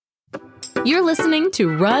You're listening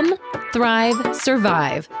to Run, Thrive,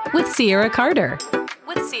 Survive with Sierra Carter.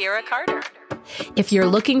 If you're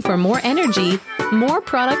looking for more energy, more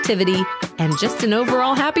productivity, and just an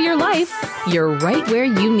overall happier life, you're right where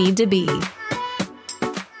you need to be.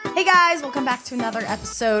 Hey guys, welcome back to another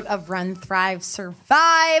episode of Run, Thrive,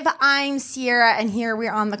 Survive. I'm Sierra, and here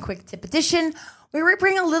we're on the Quick Tip Edition, where we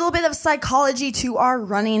bring a little bit of psychology to our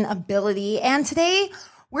running ability. And today,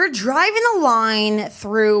 we're driving a line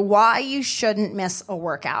through why you shouldn't miss a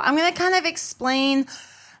workout. I'm going to kind of explain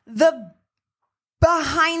the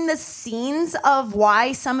behind the scenes of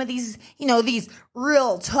why some of these, these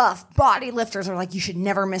real tough body lifters are like, you should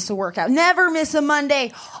never miss a workout, never miss a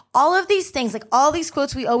Monday. All of these things, like all these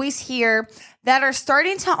quotes we always hear that are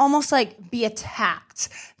starting to almost like be attacked,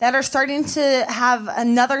 that are starting to have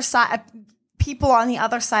another side, people on the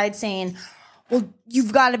other side saying, well,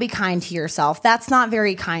 you've got to be kind to yourself. That's not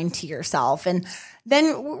very kind to yourself. And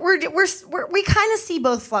then we kind of see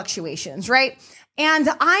both fluctuations, right? And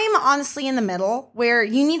I'm honestly in the middle where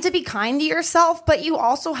you need to be kind to yourself, but you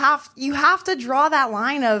also have to draw that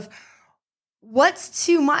line of what's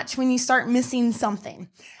too much when you start missing something.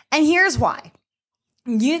 And here's why.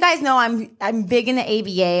 You guys know I'm big into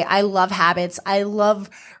ABA. I love habits. I love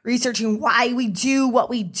researching why we do what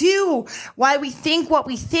we do, why we think what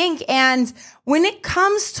we think. And when it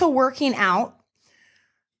comes to working out,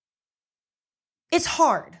 it's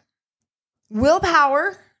hard.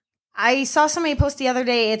 Willpower. I saw somebody post the other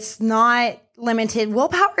day, it's not limited.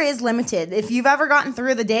 Willpower is limited. If you've ever gotten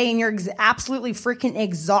through the day and you're absolutely freaking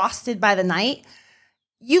exhausted by the night,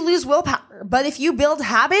 you lose willpower. But if you build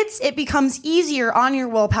habits, it becomes easier on your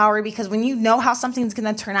willpower because when you know how something's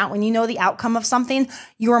going to turn out, when you know the outcome of something,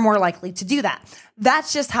 you are more likely to do that.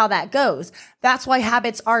 That's just how that goes. That's why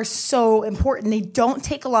habits are so important. They don't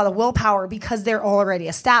take a lot of willpower because they're already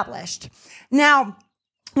established. Now,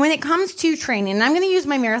 when it comes to training, and I'm going to use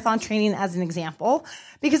my marathon training as an example,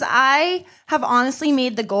 because I have honestly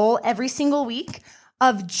made the goal every single week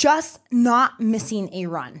of just not missing a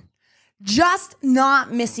run, just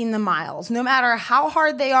not missing the miles, no matter how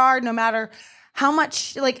hard they are, no matter how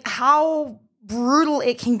much, how brutal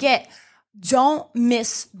it can get. Don't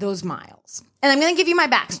miss those miles. And I'm going to give you my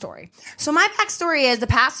backstory. So my backstory is the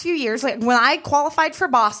past few years, when I qualified for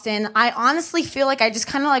Boston, I honestly feel like I just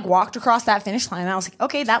kind of walked across that finish line. And I was like,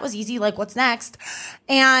 okay, that was easy. What's next?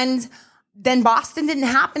 And then Boston didn't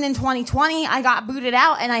happen in 2020. I got booted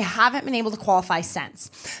out and I haven't been able to qualify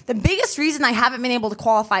since. The biggest reason I haven't been able to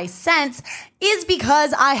qualify since is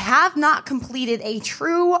because I have not completed a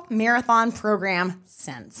true marathon program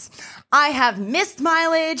since. I have missed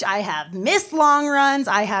mileage. I have missed long runs.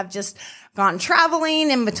 I have just gone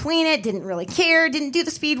traveling in between it, didn't really care, didn't do the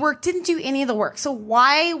speed work, didn't do any of the work. So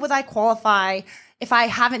why would I qualify if I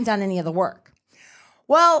haven't done any of the work?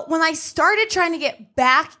 Well, when I started trying to get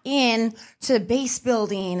back in to base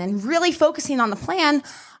building and really focusing on the plan,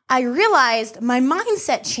 I realized my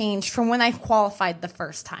mindset changed from when I qualified the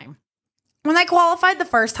first time. When I qualified the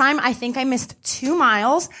first time, I think I missed 2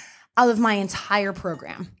 miles out of my entire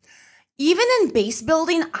program. Even in base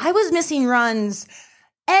building, I was missing runs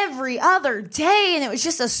every other day, and it was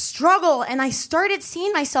just a struggle. And I started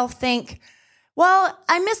seeing myself think, well,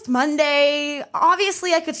 I missed Monday.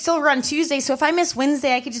 Obviously, I could still run Tuesday. So if I miss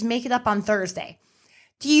Wednesday, I could just make it up on Thursday.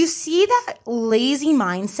 Do you see that lazy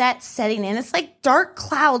mindset setting in? It's like dark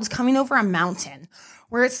clouds coming over a mountain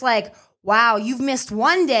where it's like, wow, you've missed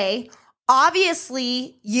one day.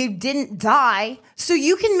 Obviously, you didn't die, so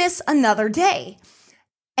you can miss another day.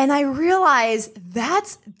 And I realized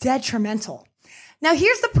that's detrimental. Now,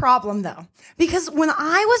 here's the problem, though, because when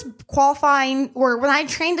I was qualifying or when I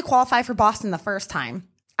trained to qualify for Boston the first time,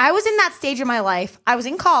 I was in that stage of my life. I was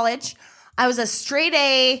in college. I was a straight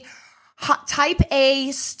A, type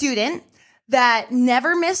A student that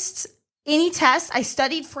never missed any tests. I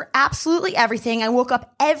studied for absolutely everything. I woke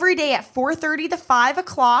up every day at 4:30 to 5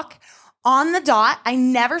 o'clock on the dot. I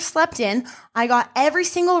never slept in. I got every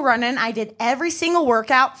single run in. I did every single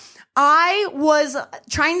workout. I was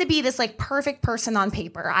trying to be this perfect person on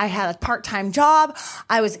paper. I had a part-time job.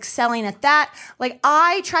 I was excelling at that.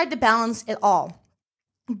 I tried to balance it all.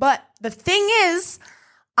 But the thing is,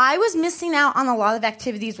 I was missing out on a lot of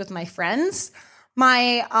activities with my friends.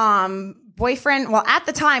 My boyfriend, well, at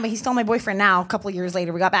the time, he's still my boyfriend now. A couple of years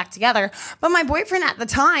later, we got back together. But my boyfriend at the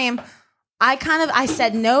time, I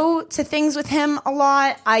said no to things with him a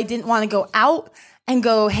lot. I didn't want to go out and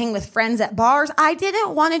go hang with friends at bars. I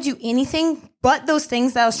didn't want to do anything but those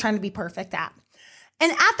things that I was trying to be perfect at.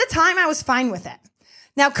 And at the time, I was fine with it.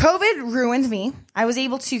 Now, COVID ruined me. I was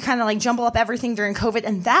able to kind of jumble up everything during COVID.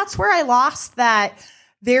 And that's where I lost that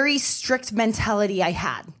very strict mentality I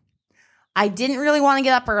had. I didn't really want to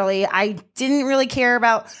get up early. I didn't really care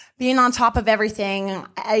about being on top of everything.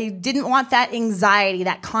 I didn't want that anxiety,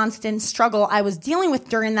 that constant struggle I was dealing with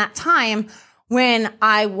during that time when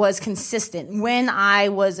I was consistent, when I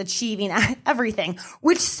was achieving everything,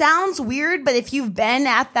 which sounds weird, but if you've been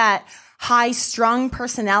at that high strung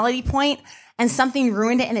personality point and something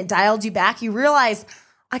ruined it and it dialed you back, you realize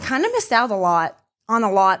I kind of missed out on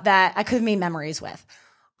a lot that I could have made memories with.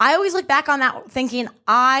 I always look back on that thinking,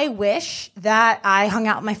 I wish that I hung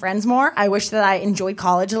out with my friends more. I wish that I enjoyed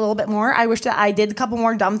college a little bit more. I wish that I did a couple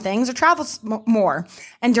more dumb things or traveled more.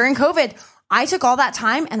 And during COVID, I took all that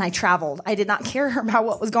time and I traveled. I did not care about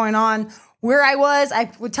what was going on, where I was.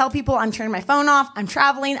 I would tell people I'm turning my phone off. I'm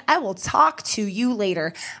traveling. I will talk to you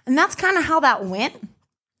later. And that's kind of how that went.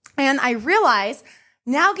 And I realized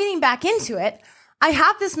now getting back into it, I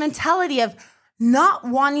have this mentality of not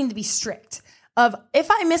wanting to be strict. Of if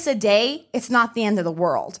I miss a day, it's not the end of the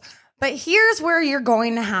world. But here's where you're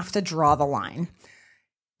going to have to draw the line.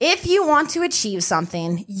 If you want to achieve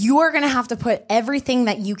something, you are going to have to put everything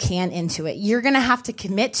that you can into it. You're going to have to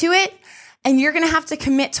commit to it, and you're going to have to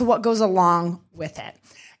commit to what goes along with it.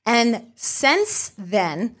 And since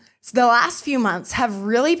then, the last few months have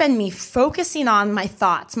really been me focusing on my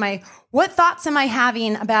thoughts. What thoughts am I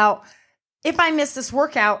having about if I miss this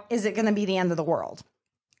workout, is it going to be the end of the world?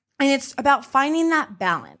 And it's about finding that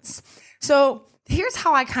balance. So here's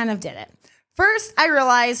how I kind of did it. First, I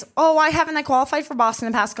realized, why haven't I qualified for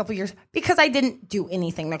Boston the past couple of years? Because I didn't do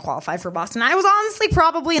anything to qualify for Boston. I was honestly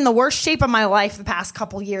probably in the worst shape of my life the past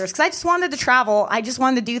couple of years because I just wanted to travel. I just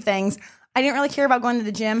wanted to do things. I didn't really care about going to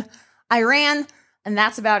the gym. I ran, and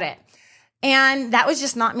that's about it. And that was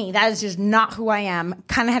just not me. That is just not who I am.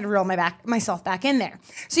 Kind of had to reel myself back in there.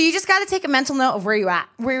 So you just got to take a mental note of where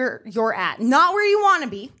you're at, not where you want to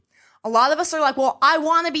be. A lot of us are like, well, I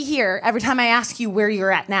want to be here every time I ask you where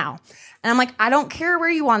you're at now. And I'm like, I don't care where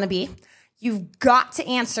you want to be. You've got to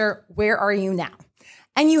answer, where are you now?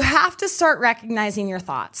 And you have to start recognizing your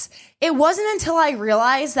thoughts. It wasn't until I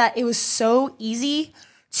realized that it was so easy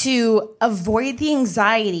to avoid the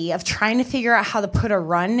anxiety of trying to figure out how to put a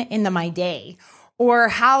run into my day or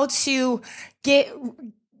how to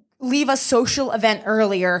leave a social event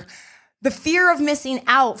earlier. The fear of missing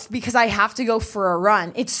out because I have to go for a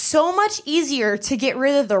run. It's so much easier to get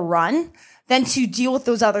rid of the run than to deal with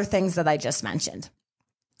those other things that I just mentioned.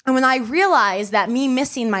 And when I realized that me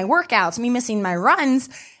missing my workouts, me missing my runs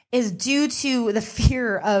is due to the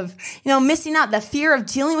fear of, missing out, the fear of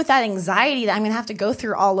dealing with that anxiety that I'm going to have to go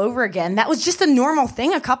through all over again. That was just a normal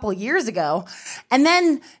thing a couple of years ago. And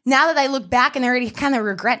then now that I look back and I already kind of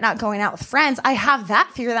regret not going out with friends, I have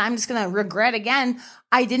that fear that I'm just going to regret again.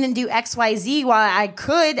 I didn't do XYZ while I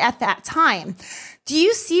could at that time. Do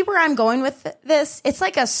you see where I'm going with this? It's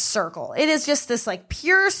like a circle. It is just this like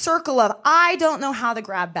pure circle of I don't know how to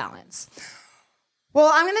grab balance.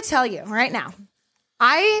 Well, I'm going to tell you right now,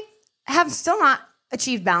 I have still not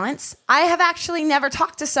achieved balance. I have actually never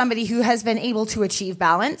talked to somebody who has been able to achieve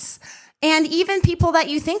balance. And even people that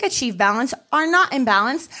you think achieve balance are not in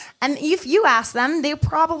balance. And if you ask them, they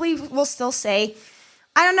probably will still say,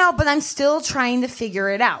 I don't know, but I'm still trying to figure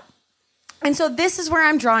it out. And so this is where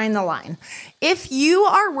I'm drawing the line. If you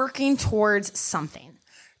are working towards something,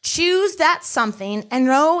 choose that something and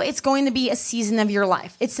know it's going to be a season of your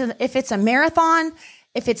life. If it's a marathon,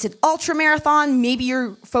 if it's an ultra marathon, maybe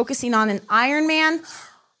you're focusing on an Ironman,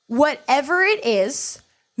 whatever it is,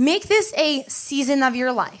 make this a season of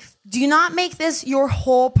your life. Do not make this your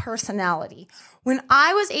whole personality. When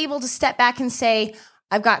I was able to step back and say,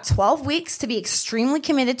 I've got 12 weeks to be extremely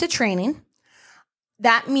committed to training.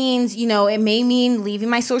 That means, it may mean leaving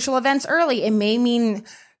my social events early. It may mean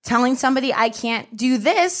telling somebody I can't do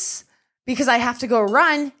this because I have to go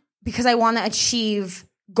run because I want to achieve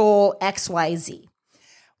goal XYZ.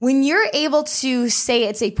 When you're able to say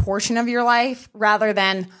it's a portion of your life rather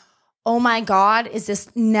than, oh my God, is this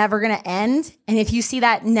never going to end? And if you see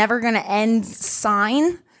that never going to end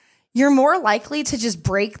sign, you're more likely to just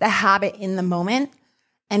break the habit in the moment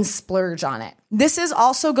and splurge on it. This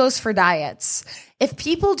also goes for diets. If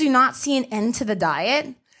people do not see an end to the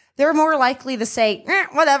diet, they're more likely to say,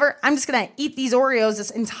 whatever, I'm just going to eat these Oreos,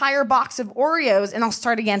 this entire box of Oreos, and I'll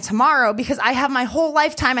start again tomorrow because I have my whole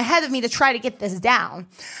lifetime ahead of me to try to get this down.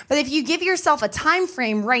 But if you give yourself a time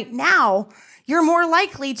frame right now, you're more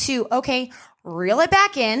likely to, reel it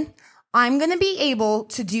back in. I'm going to be able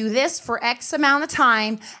to do this for X amount of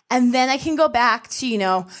time, and then I can go back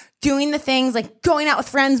to, doing the things like going out with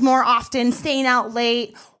friends more often, staying out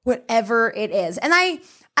late, whatever it is. And I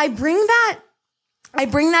bring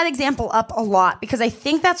that example up a lot because I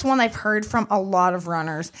think that's one I've heard from a lot of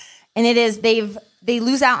runners. And it is they've they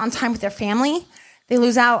lose out on time with their family. They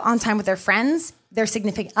lose out on time with their friends, their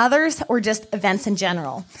significant others, or just events in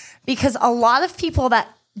general. Because a lot of people that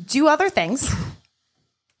do other things,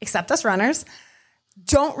 except us runners,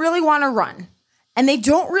 don't really want to run. And they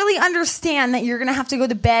don't really understand that you're going to have to go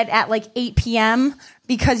to bed at like 8 p.m.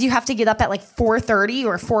 because you have to get up at like 4:30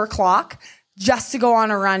 or 4 o'clock just to go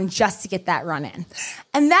on a run, just to get that run in.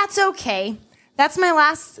 And that's okay. That's my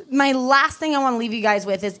last thing I want to leave you guys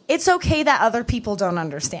with is it's okay that other people don't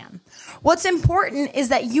understand. What's important is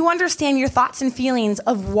that you understand your thoughts and feelings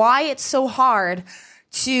of why it's so hard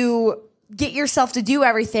to get yourself to do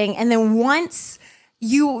everything. And then once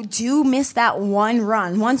you do miss that one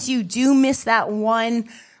run, once you do miss that one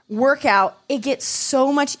workout, it gets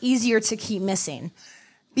so much easier to keep missing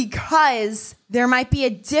because there might be a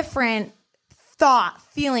different thought,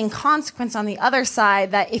 feeling, consequence on the other side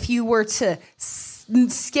that if you were to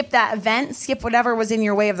skip that event, skip whatever was in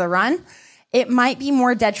your way of the run, it might be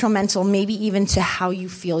more detrimental, maybe even to how you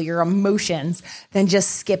feel, your emotions, than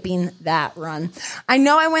just skipping that run. I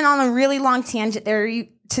know I went on a really long tangent there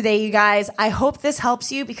today, you guys. I hope this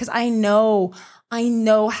helps you because I know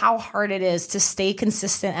how hard it is to stay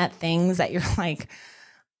consistent at things that you're like,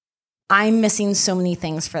 I'm missing so many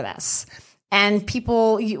things for this. And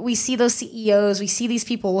people, we see those CEOs, we see these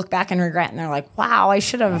people look back and regret, and they're like, wow, I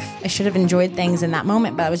should have enjoyed things in that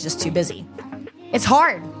moment, but I was just too busy. It's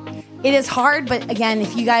hard. It is hard, but again,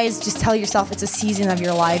 if you guys just tell yourself it's a season of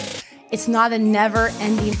your life, it's not a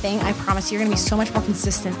never-ending thing. I promise you're going to be so much more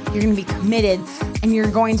consistent. You're going to be committed, and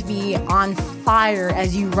you're going to be on fire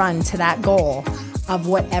as you run to that goal of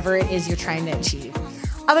whatever it is you're trying to achieve.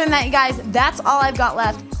 Other than that, you guys, that's all I've got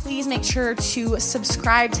left. Please make sure to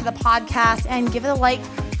subscribe to the podcast and give it a like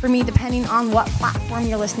for me, depending on what platform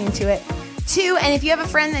you're listening to it to. And if you have a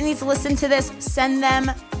friend that needs to listen to this, send them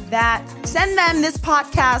this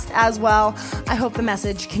podcast as well. I hope the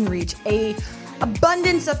message can reach a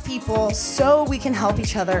abundance of people so we can help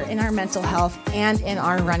each other in our mental health and in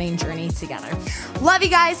our running journey together. Love you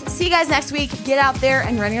guys. See you guys next week. Get out there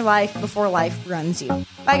and run your life before life runs you.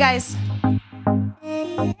 Bye, guys.